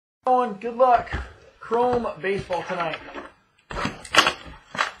Good luck. Chrome baseball tonight.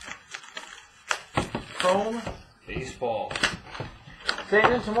 Chrome baseball. Same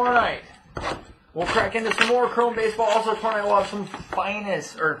in tomorrow night. We'll crack into some more Chrome baseball. Also tomorrow night we'll have some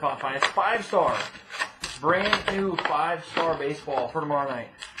finest, or not finest, 5-star. Brand new 5-star baseball for tomorrow night.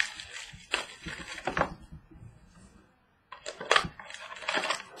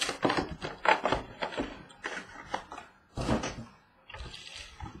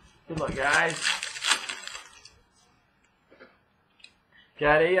 Good luck, guys.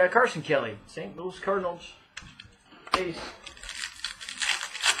 Got a Carson Kelly, St. Louis Cardinals base.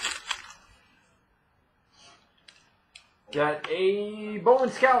 Got a Bowman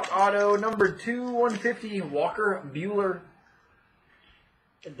Scout auto number 2/150 Walker Buehler.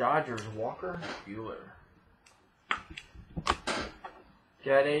 The Dodgers, Walker Buehler.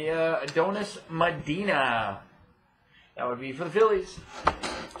 Got a Adonis Medina. That would be for the Phillies.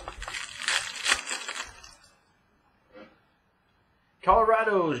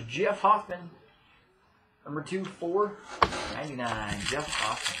 Colorado's Jeff Hoffman. Number 2/499, Jeff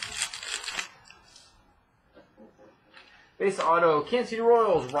Hoffman. Base auto, Kansas City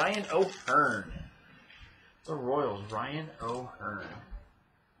Royals, Ryan O'Hearn. The Royals, Ryan O'Hearn.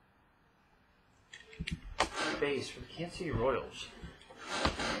 Base for the Kansas City Royals.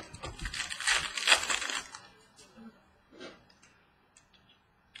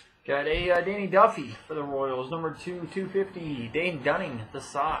 Got a Danny Duffy for the Royals, number 2/250. Dane Dunning, the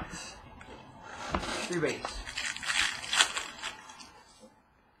Sox. 3 base.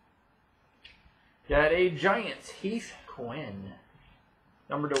 Got a Giants, Heath Quinn.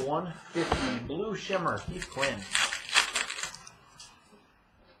 Number 150, Blue Shimmer, Heath Quinn.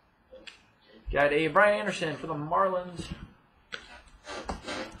 Got a Brian Anderson for the Marlins.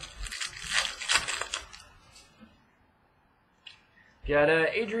 Got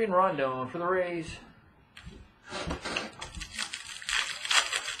Adrian Rondon for the Rays.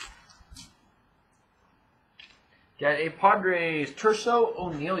 Got a Padres, Terso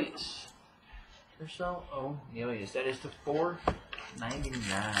O'Neillius. Terso O'Neillius. That is to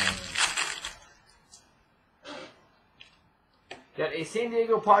 499. Got a San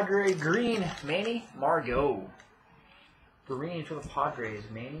Diego Padre green, Manny Margot. Green for the Padres,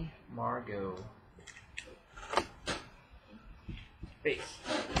 Manny Margot. Base.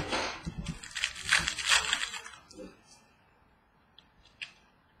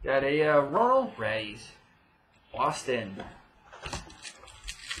 Got a Ronald Reyes, Boston.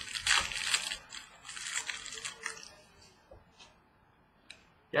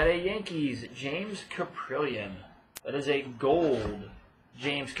 Got a Yankees, James Caprillion. That is a gold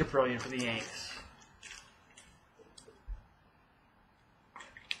James Caprillion for the Yanks.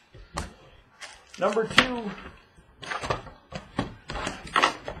 Number 2.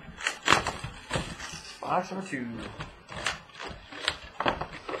 Box number 2.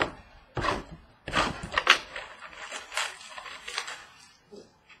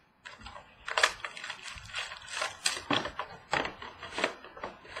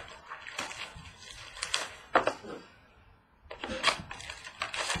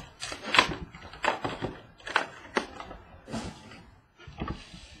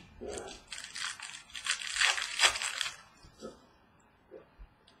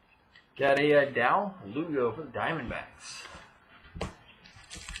 Got a Dow Lugo for the Diamondbacks.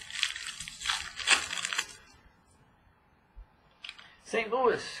 St.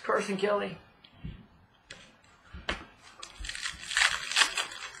 Louis, Carson Kelly.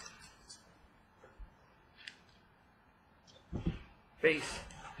 Base.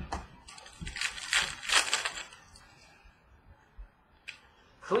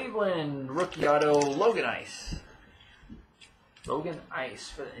 Cleveland, rookie auto, Logan Ice. Logan Ice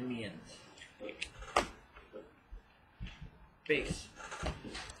for the Indians. Base.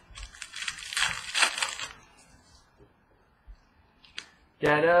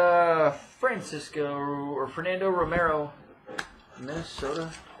 Got Francisco or Fernando Romero,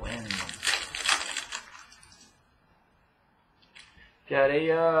 Minnesota Twins. Got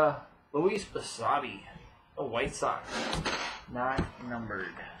a Luis Basabe, the White Sox, not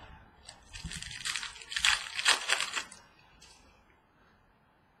numbered.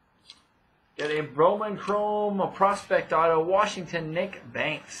 Got a Bowman Chrome, a prospect auto, Washington, Nick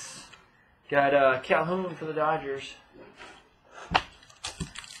Banks. Got Calhoun for the Dodgers.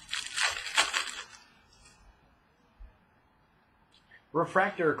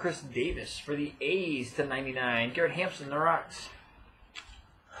 Refractor, Chris Davis for the A's to 99. Garrett Hampson, the Rocks.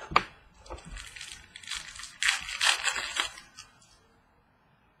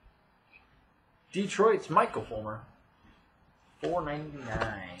 Detroit's Michael Fulmer.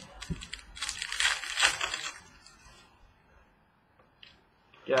 $4.99.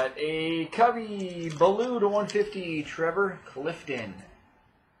 Got a Cubby Blue to 150, Trevor Clifton.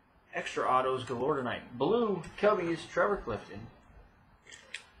 Extra autos galore tonight. Blue Cubbies, Trevor Clifton.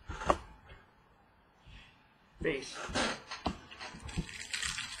 Base.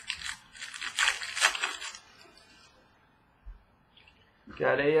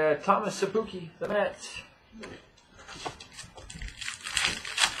 Got a Thomas Sapuki, the Mets.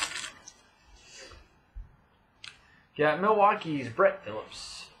 Got Milwaukee's Brett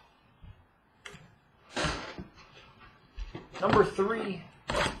Phillips. Number 3.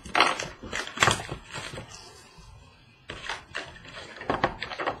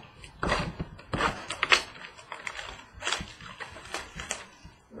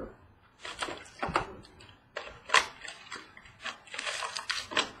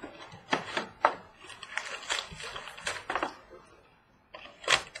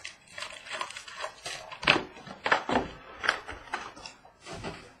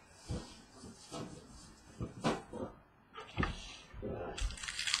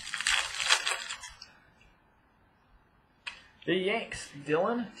 The Yanks,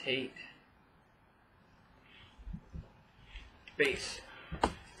 Dylan Tate. Base.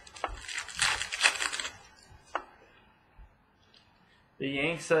 The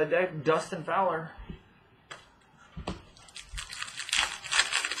Yanks, Dustin Fowler.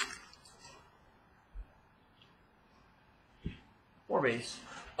 Four base.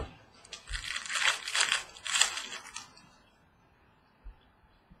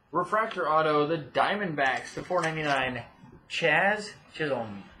 Refractor auto, the Diamondbacks to $4.99. Chaz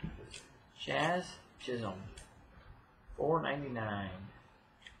Chisholm. Chaz Chisholm. $4.99.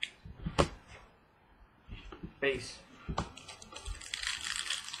 Base.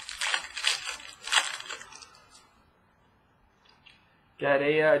 Got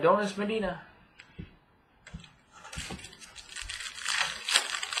a Adonis Medina.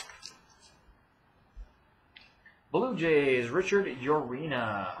 Blue Jays, Richard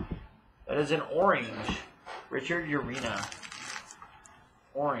Urena. That is an orange. Richard Urena.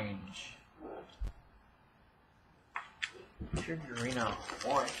 Orange. Richard Urena.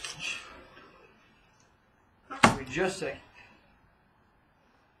 Orange. Give me just a second.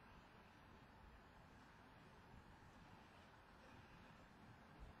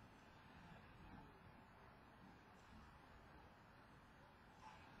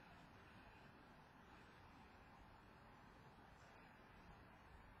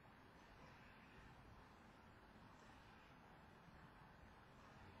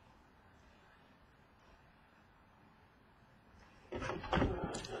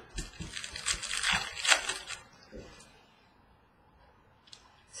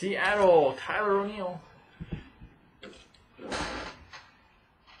 Seattle, Tyler O'Neill.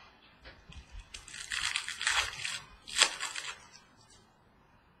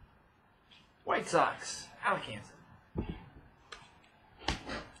 White Sox, Alcanza.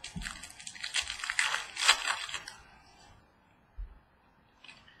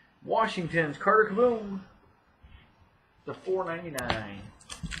 Washington's Carter Kaboom. The $4.99.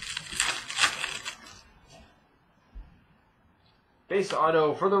 Base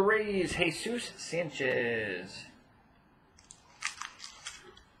auto for the Rays, Jesus Sanchez.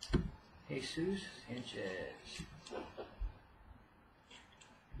 Jesus Sanchez.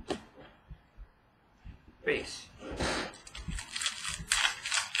 Base.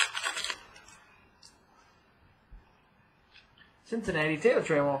 Cincinnati, Taylor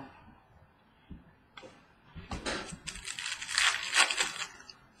Trammell.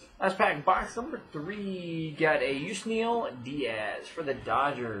 Last pack, box number 3. Got a Yusniel Diaz for the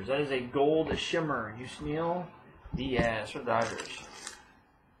Dodgers. That is a gold shimmer. Yusniel Diaz for the Dodgers.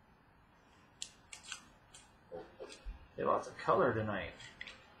 Get lots of color tonight.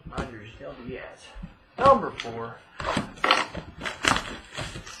 Dodgers, Yusniel Diaz. Number 4.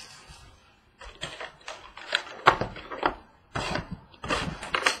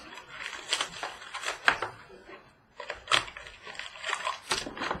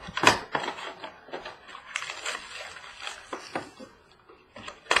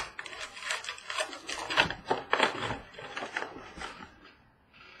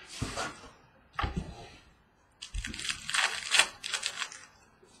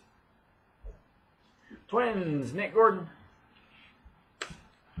 Twins, Nick Gordon.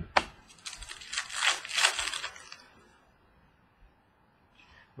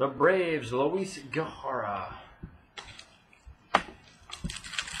 The Braves, Luis Guajara.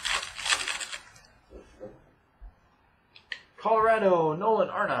 Colorado, Nolan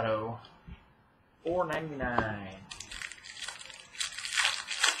Arenado. $4.99.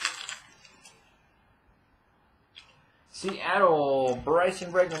 Seattle,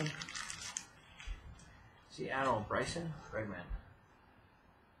 Bryson Bregman. Seattle, Bryson Bregman.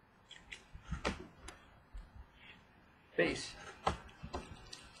 Base.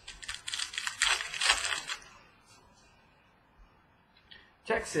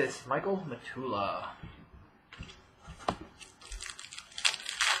 Texas, Michael Matula.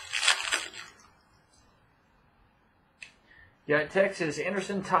 Got Texas,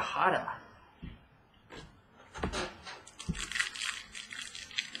 Anderson Tejada.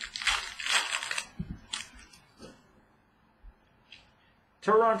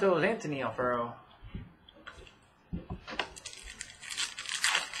 Toronto's Anthony Alfaro.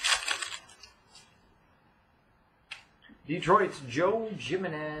 Detroit's Joe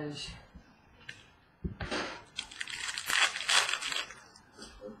Jimenez.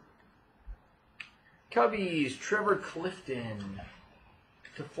 Cubbies, Trevor Clifton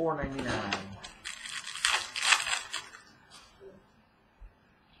to $4.99.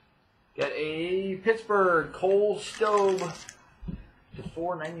 Got a Pittsburgh, Cole Stobe to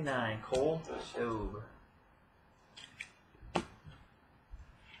 $4.99. Cole Stobe.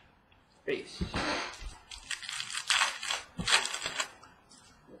 Base.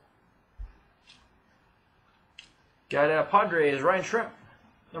 Got Padres, Ryan Shrimp,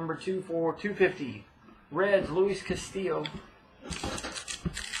 number 2 for $250. Reds, Luis Castillo.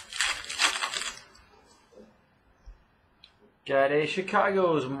 Got a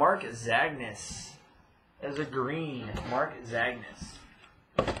Chicago's Mark Zagnis as a green. Mark Zagnis,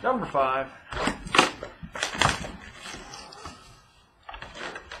 number 5.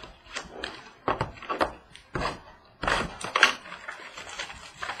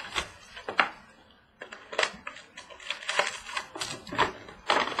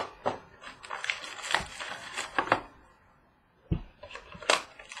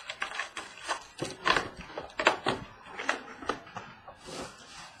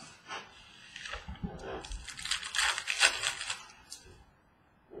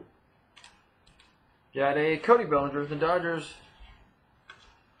 Got a Cody Bellinger with the Dodgers.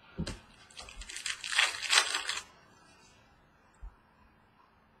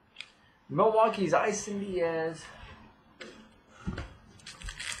 Milwaukee's Isan Diaz.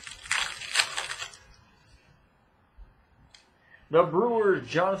 The Brewers,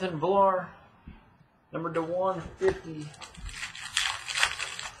 Jonathan Villar, number to 150.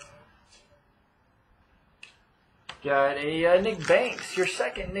 Got a Nick Banks, your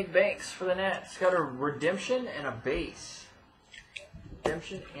second Nick Banks for the Nats. Got a redemption and a base.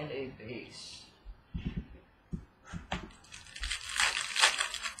 Redemption and a base.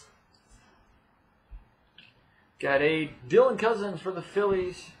 Got a Dylan Cousins for the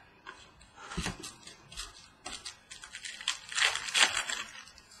Phillies.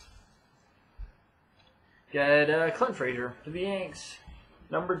 Got Clint Frazier for the Yanks.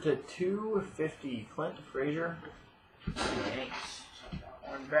 Number to 250. Clint Frazier. Yanks.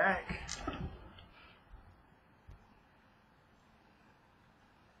 One back.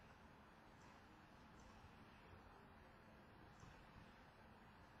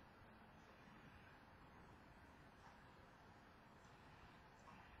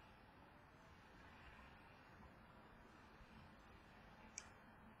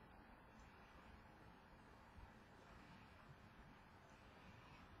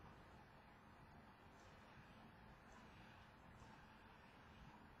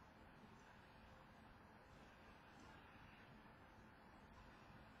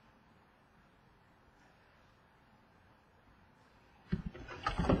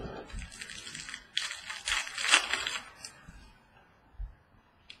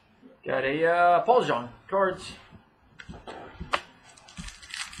 Got a Paul John cards.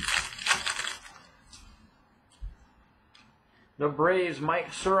 The Braves,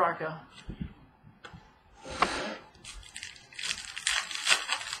 Mike Soroka.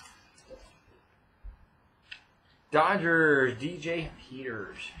 Dodgers, DJ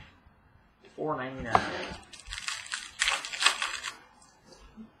Peters, $4.99.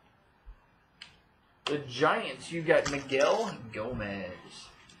 The Giants, you got Miguel Gomez.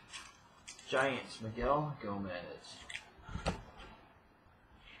 Giants, Miguel Gomez.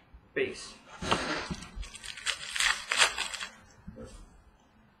 Base.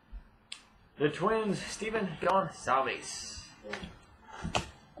 The Twins, Steven Gonsalves.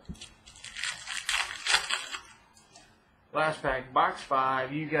 Last pack, box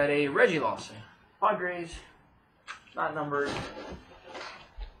 5. You got a Reggie Lawson. Padres, not numbered.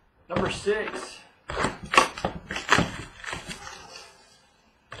 Number 6.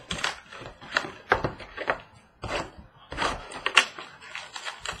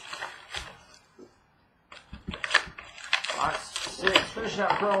 finishing out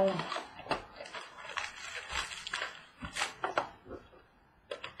chrome.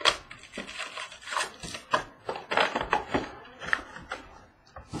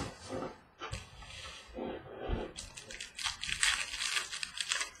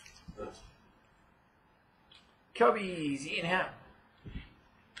 Cubbies, Ian Happ.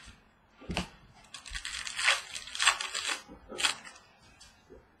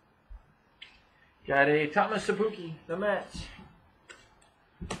 Got a Thomas Sapuki, the Mets.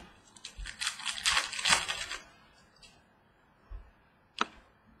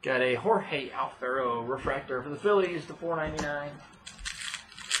 Got a Jorge Alfaro refractor for the Phillies to $4.99.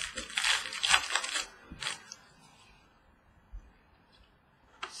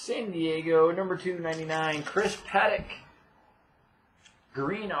 San Diego, number 299, Chris Paddock.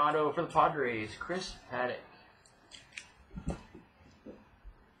 Green auto for the Padres, Chris Paddock.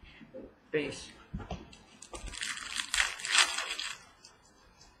 Base.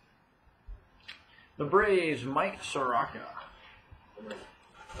 The Braves, Mike Soraka.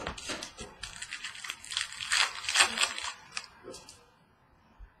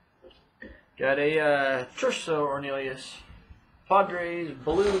 Got a Trurso Ornelas. Padres,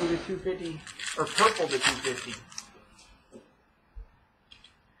 blue to 250, or purple to 250.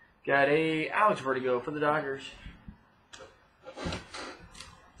 Got a Alex Vertigo for the Dodgers.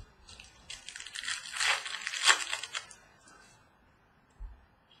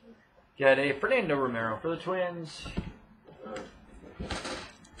 Got a Fernando Romero for the Twins.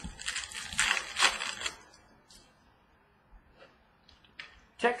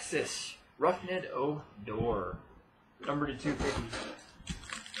 Texas, Rougned Odor, number to 250.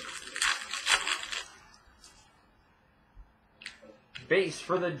 Base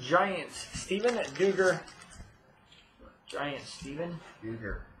for the Giants, Steven Duger. Giants, Steven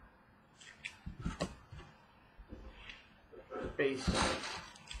Duger. Base.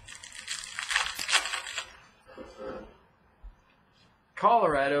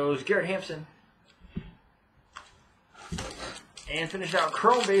 Colorado's Garrett Hampson. And finish out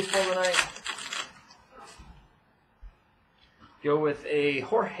chrome baseball tonight. Go with a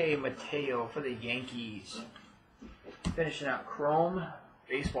Jorge Mateo for the Yankees. Finishing out chrome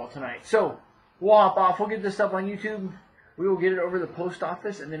baseball tonight. So, we'll hop off. We'll get this up on YouTube. We will get it over to the post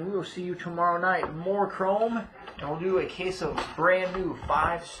office, and then we will see you tomorrow night. More chrome, and we'll do a case of brand new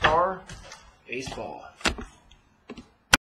 5-star baseball.